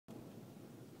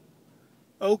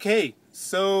Okay,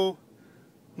 so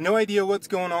no idea what's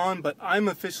going on, but I'm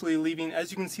officially leaving. As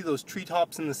you can see those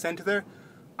treetops in the center there,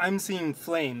 I'm seeing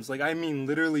flames. Like, I mean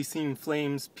literally seeing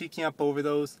flames peeking up over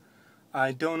those.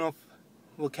 I don't know if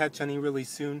we'll catch any really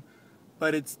soon,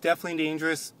 but it's definitely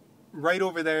dangerous. Right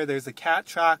over there, there's a cat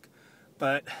track,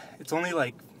 but it's only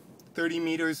like 30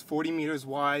 meters, 40 meters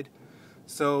wide.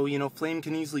 So, you know, flame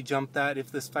can easily jump that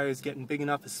if this fire is getting big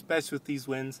enough, especially with these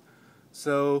winds.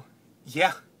 So,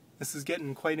 yeah, this is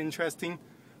getting quite interesting.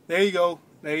 There you go.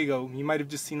 There you go. You might have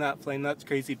just seen that flame. That's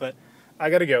crazy, but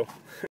I gotta go.